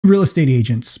Real estate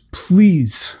agents,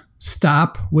 please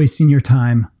stop wasting your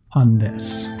time on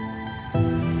this.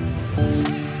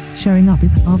 Showing up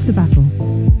is half the battle,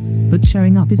 but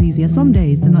showing up is easier some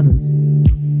days than others.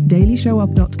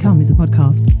 DailyShowUp.com is a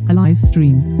podcast, a live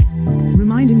stream,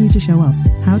 reminding you to show up,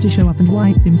 how to show up, and why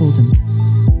it's important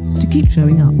to keep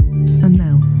showing up. And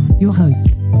now, your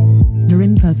host,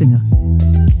 Doreen Persinger.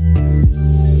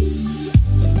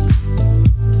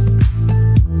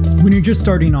 When you're just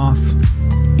starting off,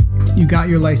 you got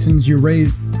your license, you're ready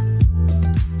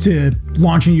to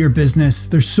launch into your business.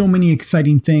 There's so many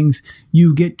exciting things.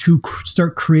 You get to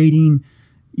start creating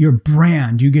your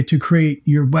brand. You get to create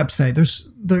your website.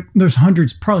 There's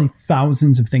hundreds, probably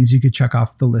thousands of things you could check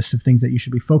off the list of things that you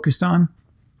should be focused on.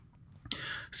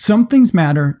 Some things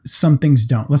matter, some things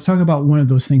don't. Let's talk about one of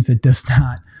those things that does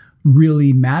not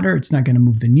really matter. It's not going to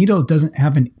move the needle. It doesn't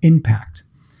have an impact.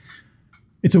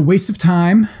 It's a waste of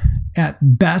time at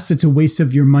best. It's a waste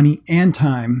of your money and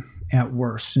time at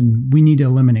worst. And we need to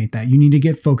eliminate that. You need to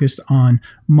get focused on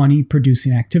money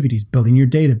producing activities, building your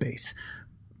database,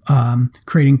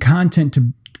 creating content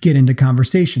to get into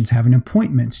conversations, having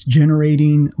appointments,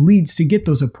 generating leads to get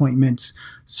those appointments,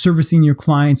 servicing your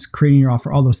clients, creating your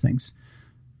offer, all those things.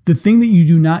 The thing that you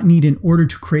do not need in order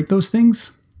to create those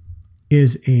things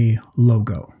is a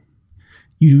logo.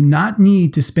 You do not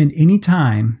need to spend any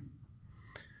time.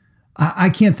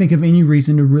 I can't think of any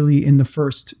reason to really, in the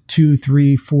first 2,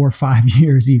 3, 4, 5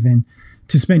 years even,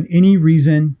 to spend any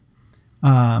reason,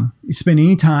 spend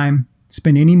any time,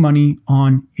 spend any money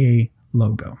on a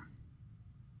logo.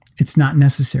 It's not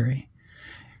necessary.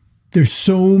 There's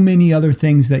so many other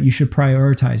things that you should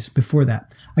prioritize before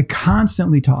that. I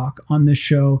constantly talk on this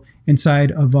show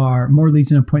inside of our More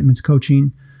Leads and Appointments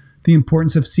coaching, the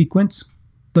importance of sequence.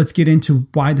 Let's get into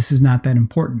why this is not that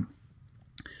important.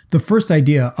 The first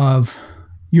idea of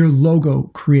your logo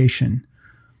creation.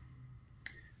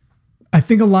 I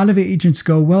think a lot of agents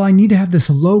go, well, I need to have this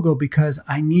logo because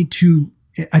I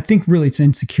think really it's an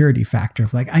insecurity factor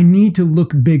of like, I need to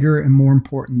look bigger and more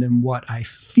important than what I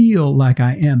feel like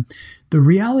I am. The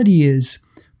reality is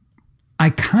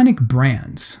iconic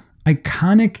brands,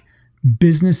 iconic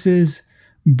businesses,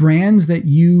 brands that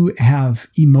you have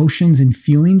emotions and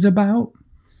feelings about,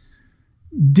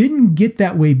 didn't get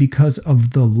that way because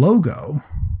of the logo.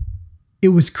 It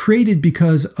was created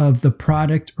because of the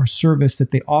product or service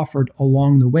that they offered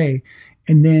along the way.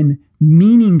 And then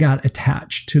meaning got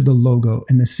attached to the logo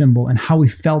and the symbol and how we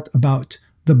felt about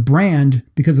the brand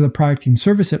because of the product and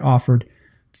service it offered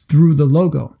through the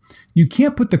logo. You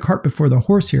can't put the cart before the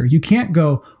horse here. You can't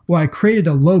go, well, I created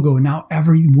a logo and now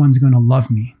everyone's going to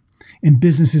love me and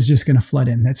business is just going to flood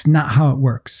in. That's not how it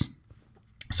works.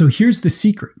 So here's the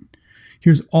secret.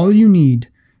 Here's all you need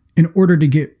in order to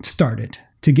get started,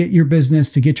 to get your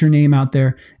business, to get your name out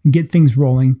there and get things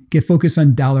rolling, get focused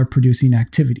on dollar producing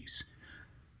activities.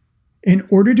 In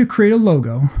order to create a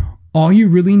logo, all you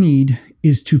really need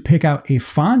is to pick out a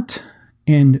font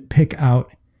and pick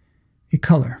out a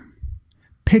color.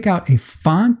 Pick out a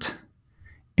font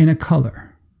and a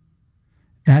color.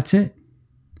 That's it.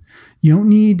 You don't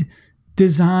need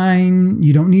design.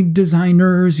 You don't need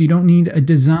designers. You don't need a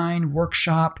design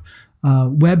workshop.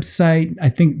 Website, I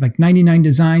think like 99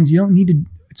 designs. You don't need to,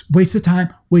 it's a waste of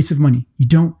time, waste of money. You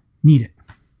don't need it.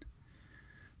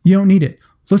 You don't need it.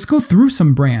 Let's go through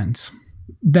some brands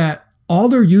that all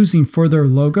they're using for their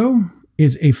logo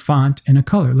is a font and a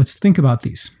color. Let's think about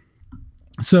these.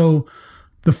 So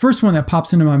the first one that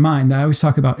pops into my mind that I always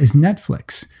talk about is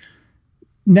Netflix.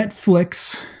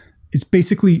 Netflix is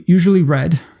basically usually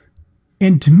red.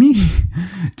 And to me,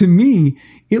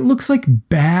 it looks like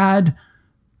bad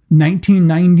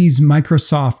 1990s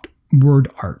Microsoft Word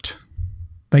art,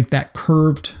 like that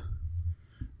curved,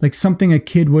 like something a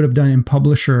kid would have done in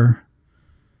Publisher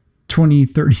 20,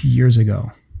 30 years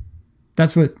ago.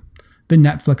 That's what the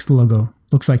Netflix logo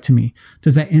looks like to me.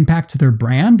 Does that impact their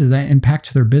brand? Does that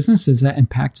impact their business? Does that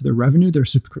impact their revenue, their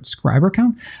subscriber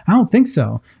count? I don't think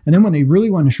so. And then when they really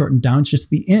want to shorten down, it's just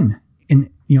the in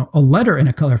a letter in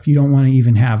a color. If you don't want to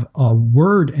even have a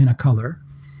word in a color,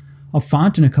 a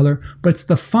font and a color, but it's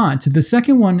the font. The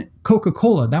second one,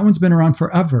 Coca-Cola, that one's been around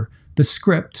forever. The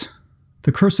script,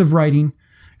 the cursive writing,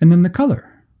 and then the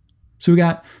color. So we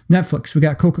got Netflix, we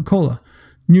got Coca-Cola,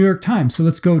 New York Times. So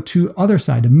let's go to other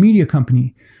side, a media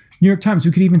company. New York Times,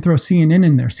 we could even throw CNN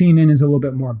in there. CNN is a little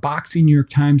bit more boxy. New York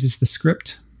Times is the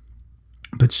script,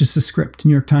 but it's just a script.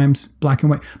 New York Times, black and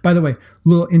white. By the way,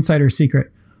 little insider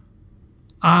secret.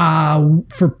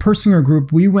 For Persinger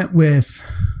Group, we went with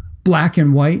black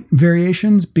and white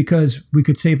variations because we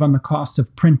could save on the cost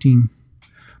of printing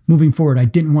moving forward. I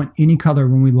didn't want any color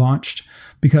when we launched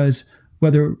because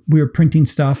whether we were printing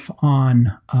stuff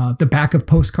on the back of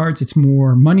postcards, it's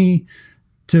more money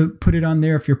to put it on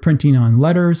there. If you're printing on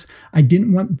letters, I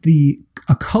didn't want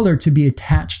a color to be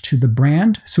attached to the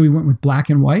brand. So we went with black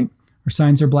and white. Our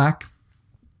signs are black.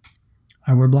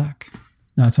 I wear black.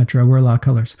 No, that's not true. I wear a lot of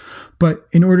colors. But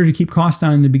in order to keep costs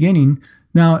down in the beginning,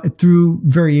 now through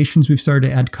variations, we've started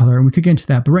to add color, and we could get into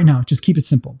that. But right now, just keep it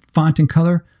simple. Font and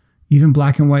color, even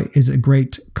black and white is a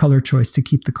great color choice to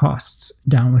keep the costs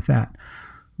down with that.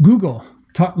 Google,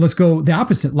 let's go the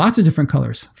opposite. Lots of different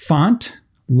colors. Font,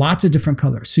 lots of different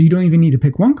colors. So you don't even need to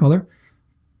pick one color.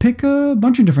 Pick a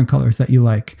bunch of different colors that you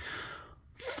like.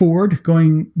 Ford,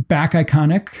 going back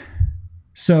iconic.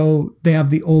 So they have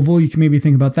the oval. You can maybe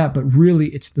think about that, but really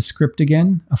it's the script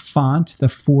again, a font, the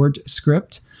Ford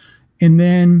script. And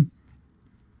then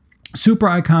super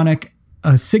iconic,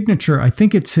 a signature, I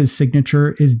think it's his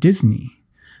signature, is Disney.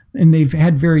 And they've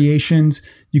had variations.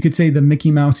 You could say the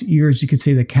Mickey Mouse ears. You could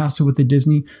say the castle with the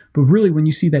Disney. But really, when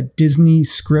you see that Disney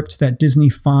script, that Disney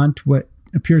font, what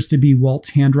appears to be Walt's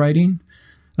handwriting,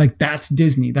 like that's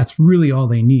Disney. That's really all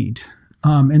they need.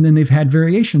 And then they've had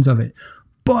variations of it.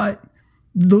 But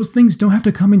those things don't have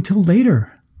to come until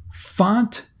later.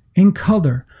 Font and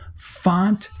color.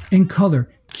 Font and color.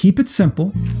 Keep it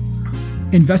simple.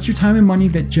 Invest your time and money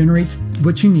that generates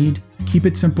what you need. Keep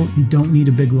it simple. You don't need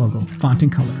a big logo. Font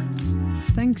and color.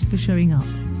 Thanks for showing up.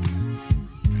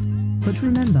 But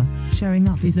remember, showing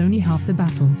up is only half the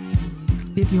battle.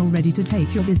 If you're ready to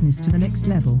take your business to the next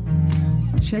level,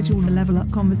 schedule a Level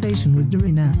Up conversation with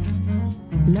Doreen at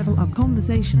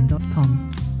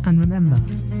levelupconversation.com. And remember,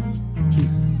 keep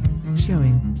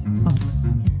showing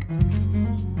up.